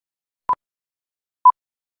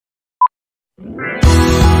Hi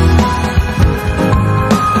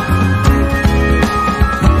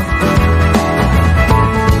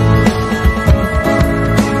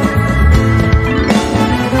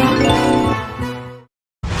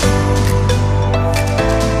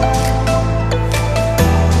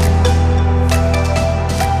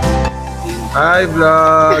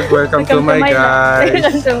vlog! Welcome to my guys!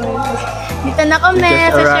 Dito na kami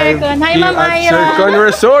sa Shercon. Hi Ma'am Ira! Shercon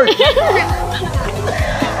Resort!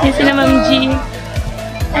 Yan sila Ma'am G.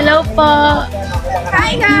 Hello po!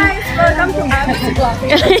 Hi guys! Welcome to Abby's Vlog.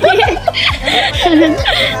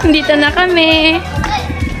 Dito na kami.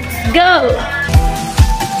 Go!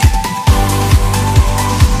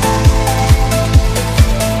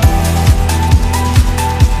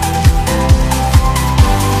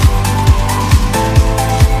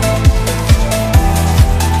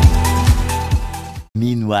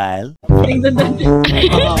 Meanwhile,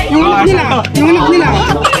 yung anak nila.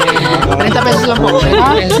 30 pesos lang po.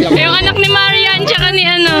 Yung anak ni Marian, tsaka ni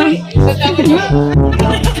ano.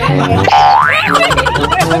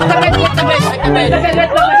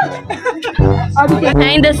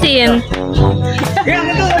 Behind the scene.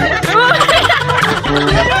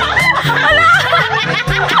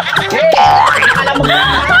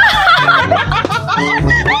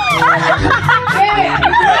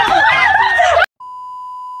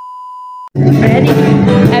 Ready?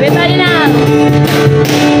 Everybody now.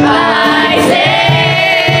 I say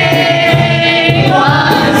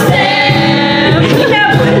one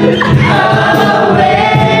step away,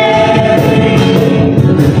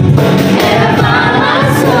 and I find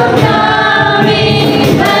myself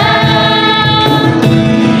coming back to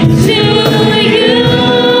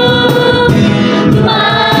you. My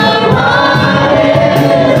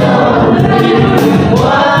one and only,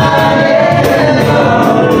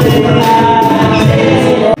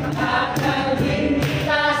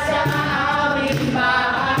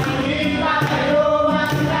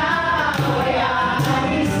 one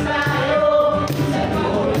and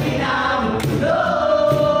only.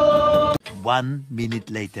 one minute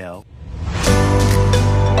later.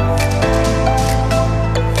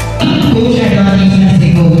 Coach Adonis na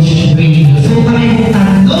si Coach Ray. So kami po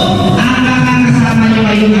tatlo ang makakasama nyo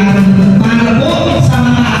ngayong araw para po sa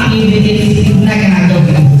mga activities na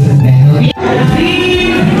ginagawin.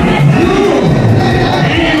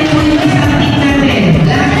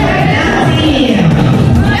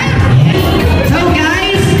 So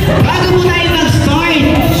guys, bago po tayo mag-start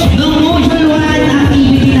ng Module 1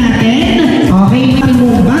 activity natin, okay, ang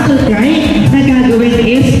battle cry na gagawin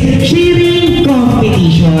is cheering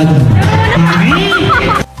competition. Okay?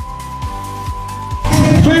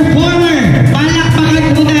 Perform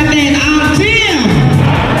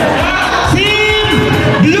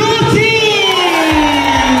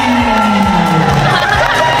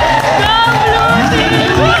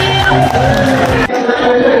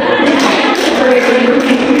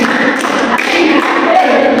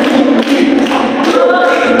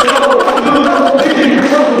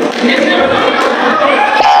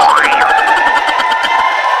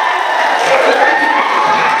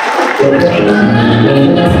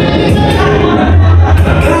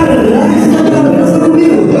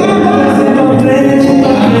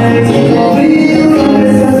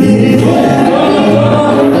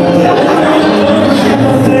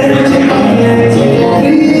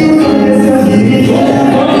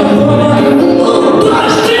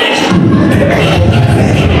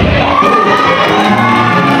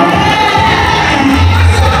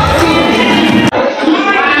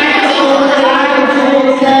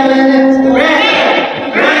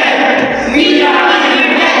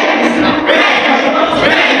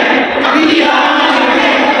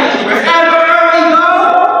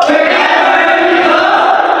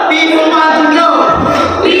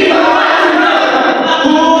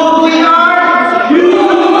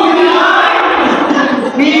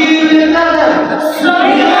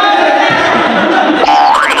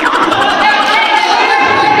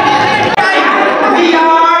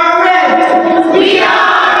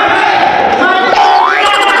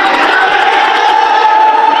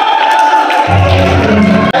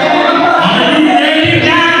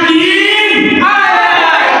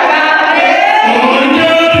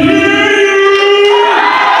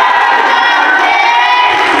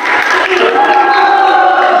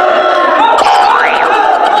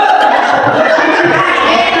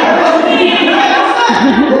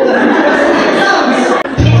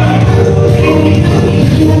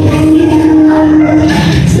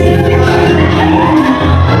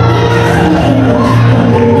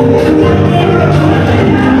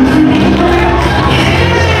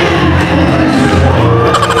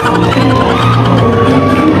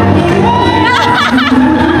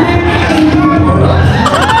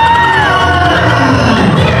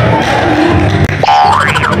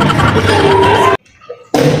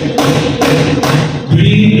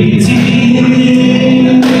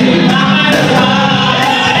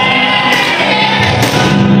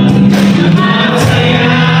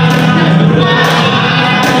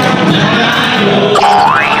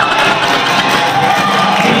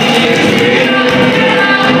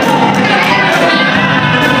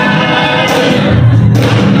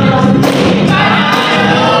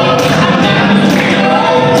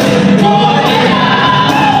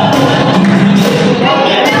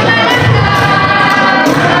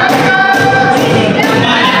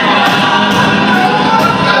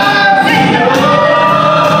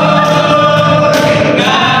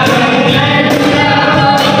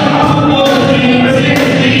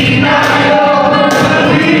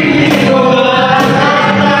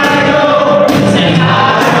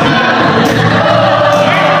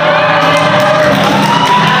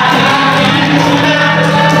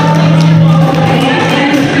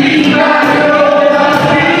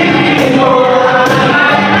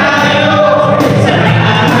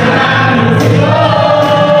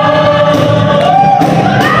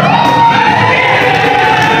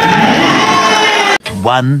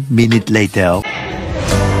 1 minute later.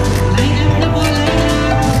 Line up na po,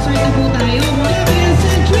 line up. Start na po tayo. Mga players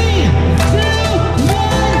in 3, 2, 1, go!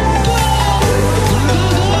 Go, go,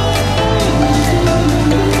 go! Yes,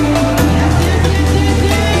 yes, yes, yes,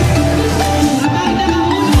 yes! Kapag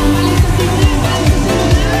nakahuli, balik sa simula, balik sa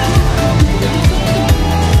simula.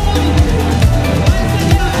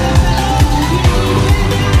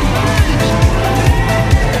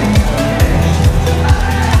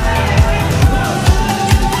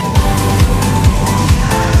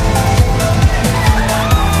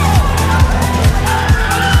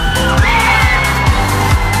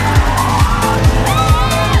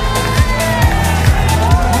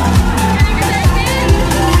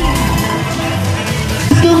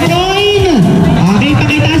 Nung coin! Okay,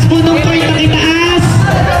 pakitaas po nung coin, pakitaas!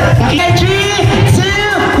 3,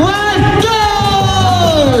 2, 1, go!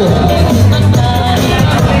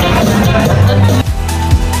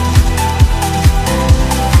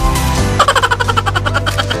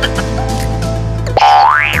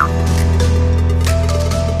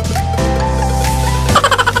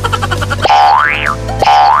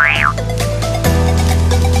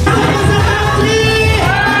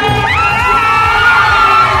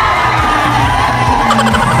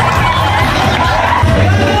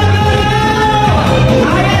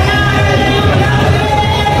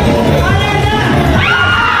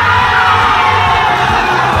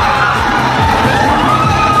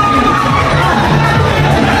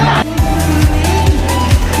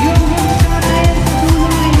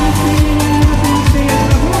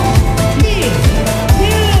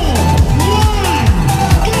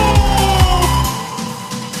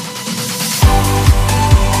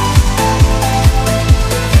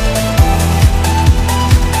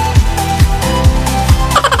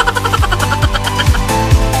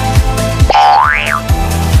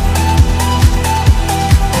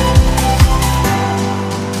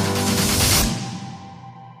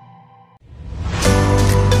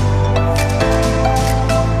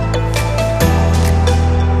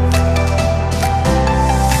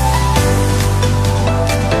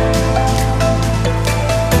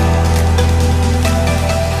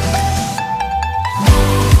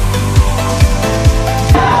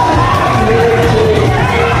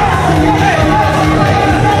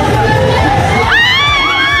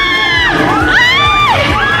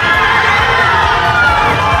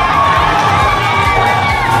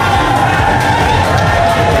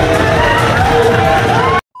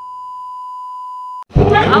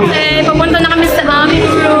 Okay, papunta na kami sa aming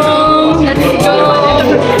room. Let's go.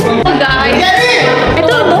 Guys.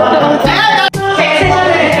 Ito,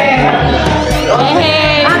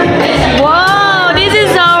 hey. Wow, this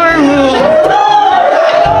is our room.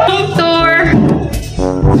 Tour.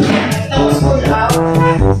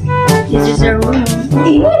 This is our room.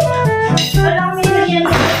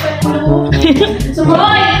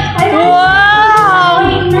 Wow!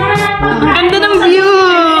 Ang ganda ng view!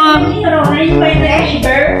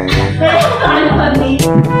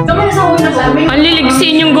 Ang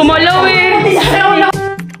liligsin yung gumalaw eh.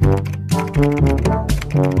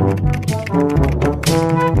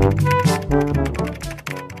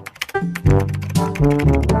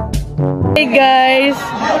 Hey guys,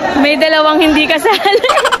 may dalawang hindi kasali.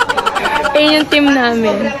 Ayun yung team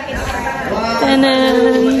namin.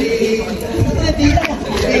 Tanan.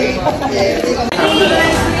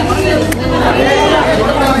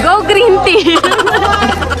 Go green team!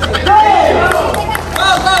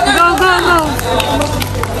 Go, go, go!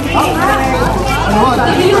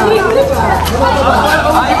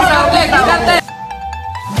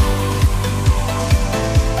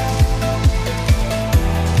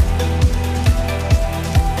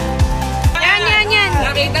 Yan, yan, yan!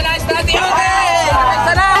 Nakita na yung strategy!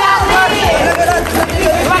 Nakita na!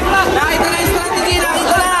 Nakita na yung strategy!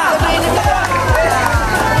 Nakita na!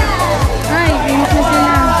 Ay,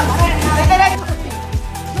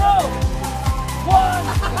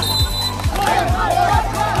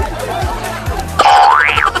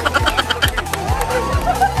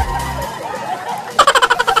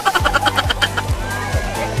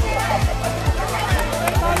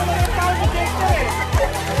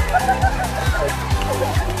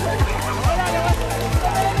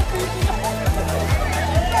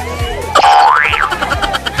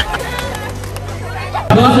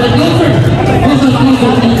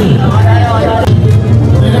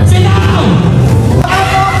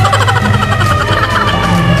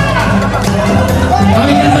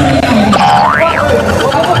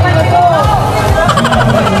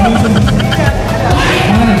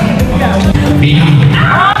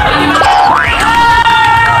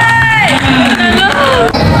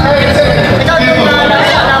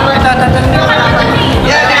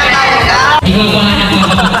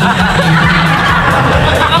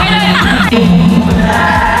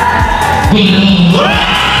 Nice!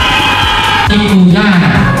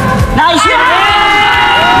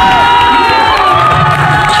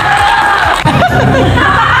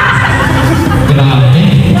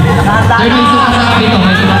 May sumasabi to,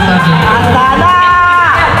 may sumasabi.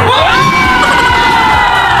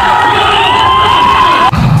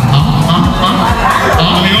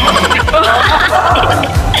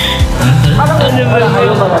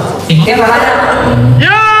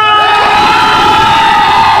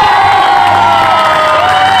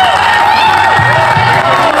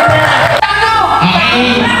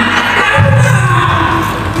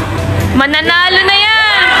 Mananalo na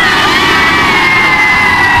yan!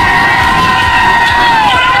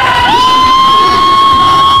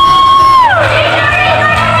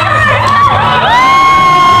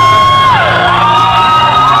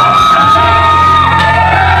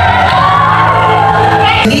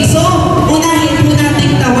 Okay, so, unahin po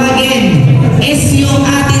natin tawagin is yung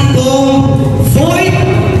atin pong 4th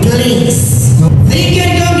place. Thank you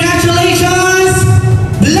and congratulations,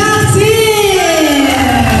 Black Team!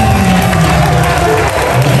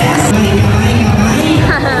 Yes, kamay.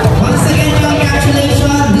 Once again,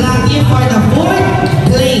 congratulations, Black Team, for the 4th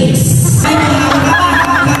place. Ay, hawak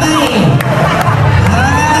kamay.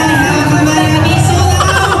 Okay, so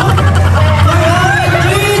now, for our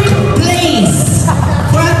 3rd place,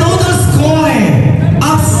 for a total score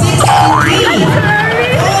of 63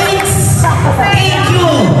 points. Thank you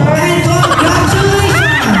and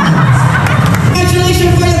congratulations!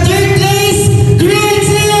 Congratulations for the 3rd place, Green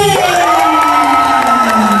Team!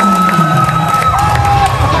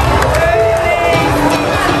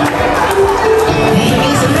 Thank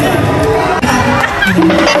you,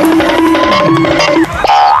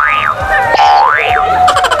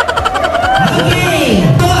 Okay,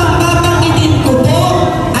 so ang babanggitin ko po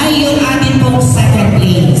ay yung atin pong 2nd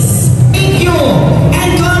place. Thank you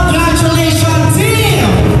and congratulations, Team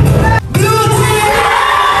Blue Team!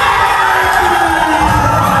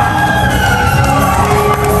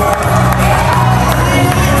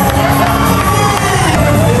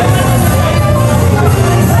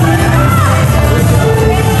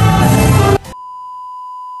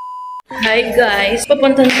 Hi guys!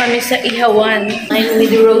 Papunta na kami sa Ihawan. I'm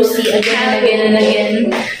with Rosie again and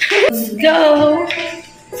again. Let's go!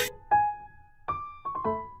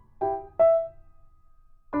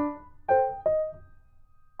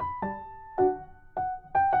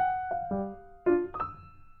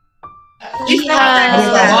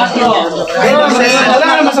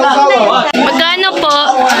 Magkano po?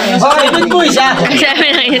 Sabi ng isa.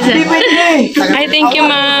 Ay, thank you,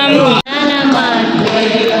 ma'am.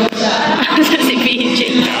 Si PJ.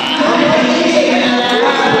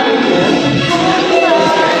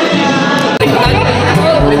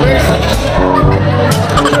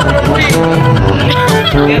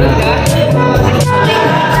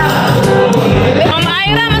 Ma'am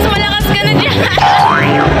Ira, mas malakas ka na dyan.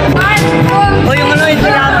 O yung ano, ito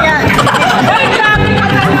lang yan.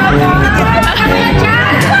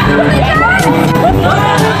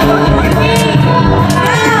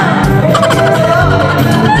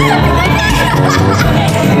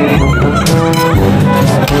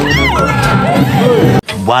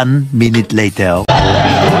 One minute later.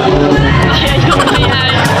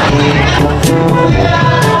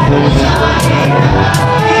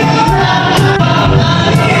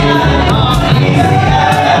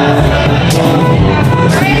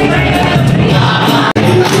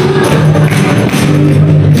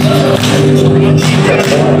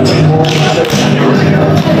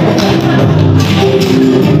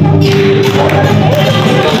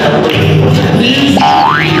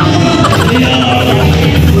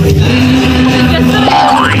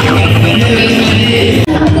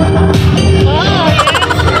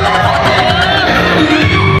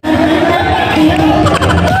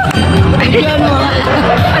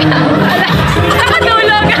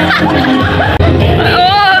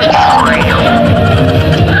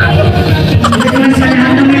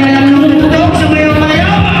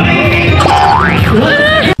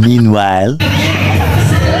 Meanwhile,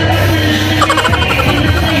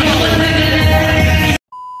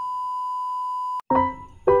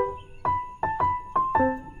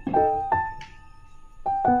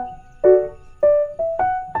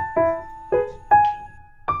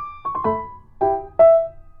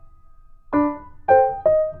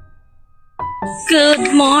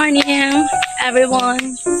 Good morning, everyone.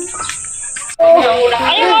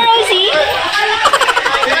 Ayaw mo, Rosie?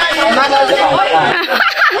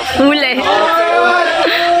 Huli.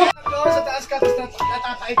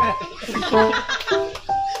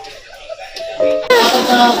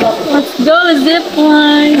 Let's go, zip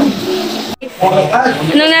line.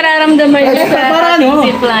 Anong nararamdaman niyo sa ating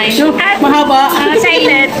zipline? Mahaba.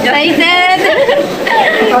 Excited. Excited!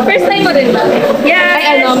 First time mo rin ba? Yeah.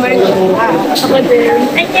 Ay, ano, Merch? Ako din.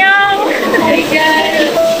 Annyeong. Hi,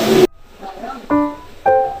 guys!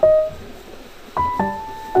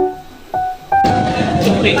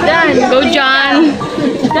 Done! Go, John!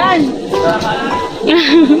 Done!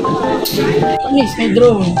 Miss, may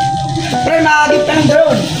drone. Pre, nakagip ka ng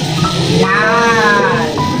drone. Yan.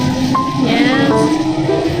 Yes!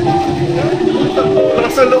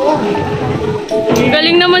 Nasa loob.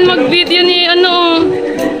 Galing naman mag-video ni ano.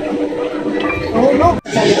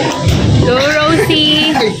 Go,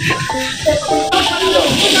 Rosie!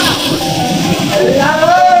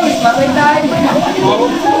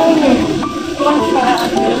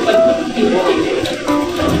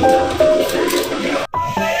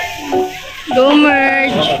 Go,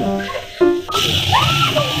 Merge!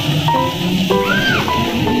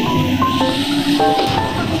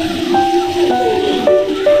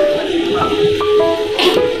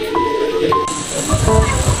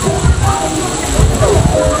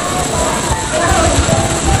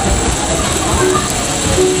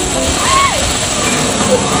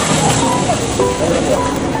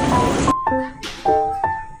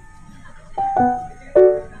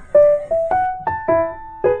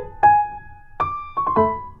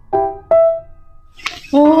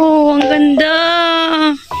 Oh, ang ganda!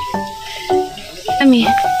 Ami.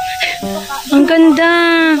 Ang ganda!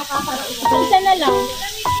 Isa na lang.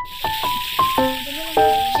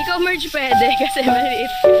 Ikaw, Merge, pwede kasi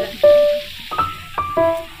maliit sila.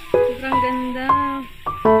 Sobrang ganda.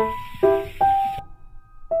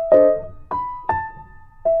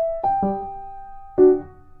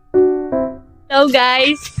 Hello,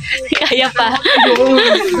 guys! Kaya pa.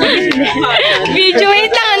 Video,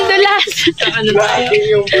 wait lang, ang dulas.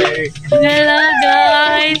 Hello,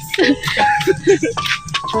 guys!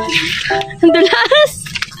 Ang dulas!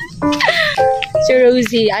 Si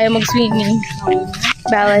Rosie, ayaw mag-swimming.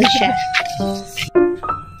 Balance siya.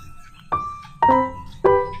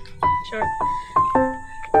 Sure.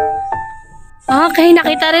 Okay,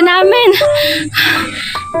 nakita rin namin.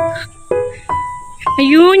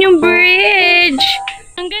 Ayun, yung bridge.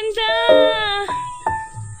 Ang ganda.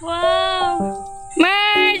 Wow.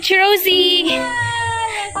 March, Rosie.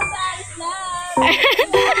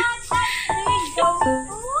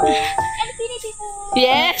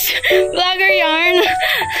 Yes, vlogger yarn.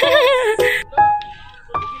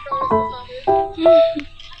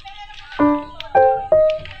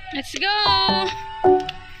 Let's go.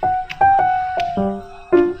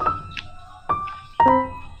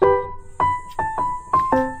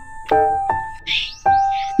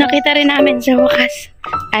 Nakita rin namin sa wakas.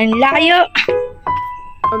 Ang layo.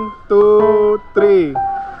 1, 2, 3.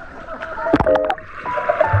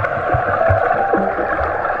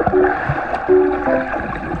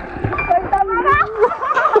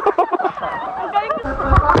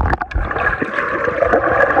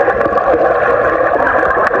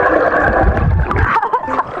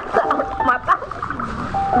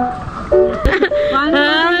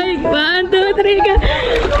 Hi! 1, 2, 3, go!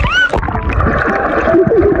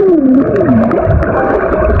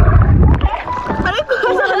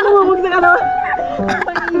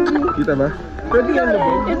 Kita ba? Pwede yan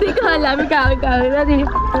naman. Hindi ko alam. Ikaw. Ready? Hindi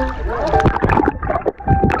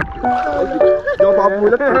ako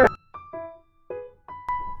makapulat.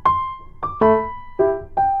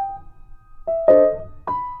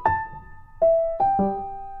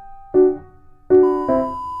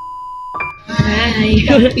 Hi!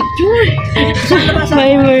 Picture!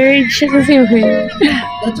 May merge. Ito si Merge.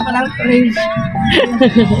 Diretso ka lang.